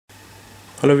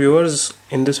Hello viewers,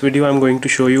 in this video I'm going to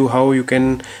show you how you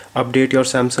can update your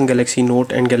Samsung Galaxy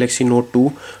Note and Galaxy Note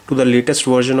 2 to the latest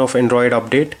version of Android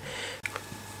update.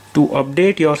 To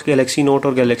update your Galaxy Note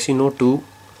or Galaxy Note 2,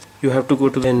 you have to go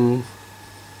to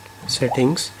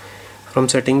settings. From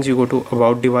settings you go to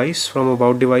about device. From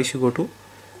about device you go to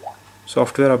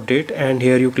software update, and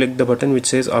here you click the button which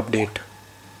says update.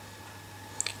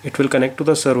 It will connect to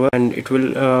the server and it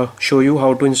will show you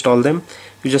how to install them.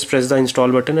 You just press the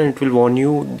install button and it will warn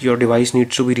you your device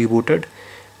needs to be rebooted.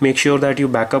 Make sure that you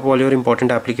back up all your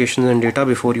important applications and data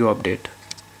before you update.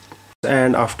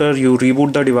 And after you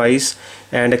reboot the device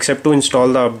and accept to install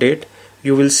the update,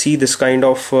 you will see this kind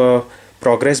of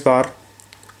progress bar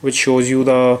which shows you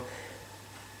the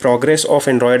progress of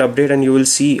Android update, and you will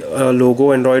see a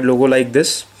Android logo like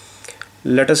this.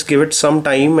 Let us give it some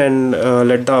time and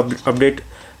let the update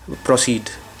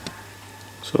proceed.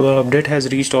 So the update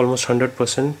has reached almost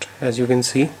 100%, as you can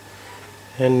see,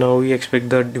 and now we expect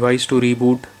the device to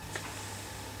reboot.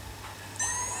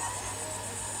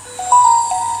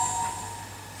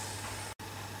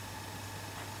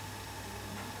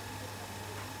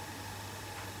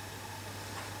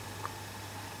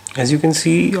 As you can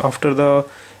see, after the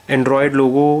Android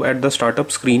logo at the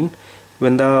startup screen,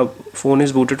 when the phone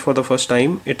is booted for the first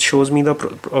time, it shows me the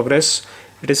progress.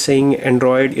 It is saying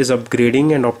Android is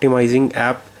upgrading and optimizing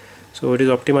app. So it is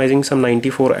optimizing some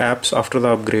 94 apps after the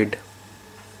upgrade.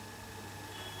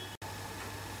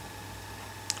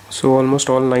 So almost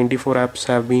all 94 apps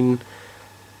have been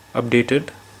updated.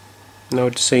 Now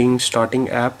it's saying starting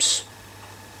apps.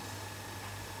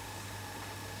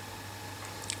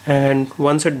 And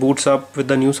once it boots up with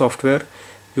the new software,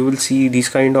 you will see these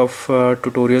kind of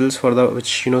tutorials for the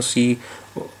which see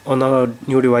on a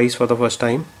new device for the first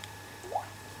time.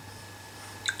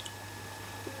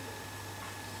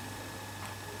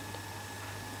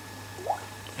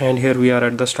 And here we are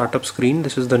at the startup screen.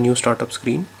 This is the new startup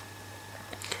screen,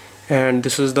 and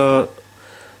this is the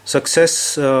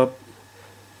success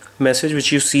message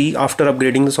which you see after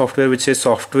upgrading the software, which says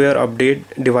software update,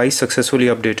 device successfully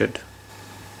updated.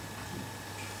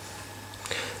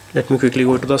 Let me quickly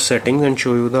go to the settings and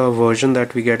show you the version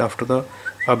that we get after the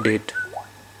update.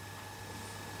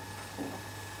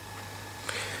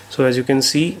 So as you can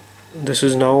see, this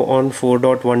is now on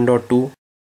 4.1.2.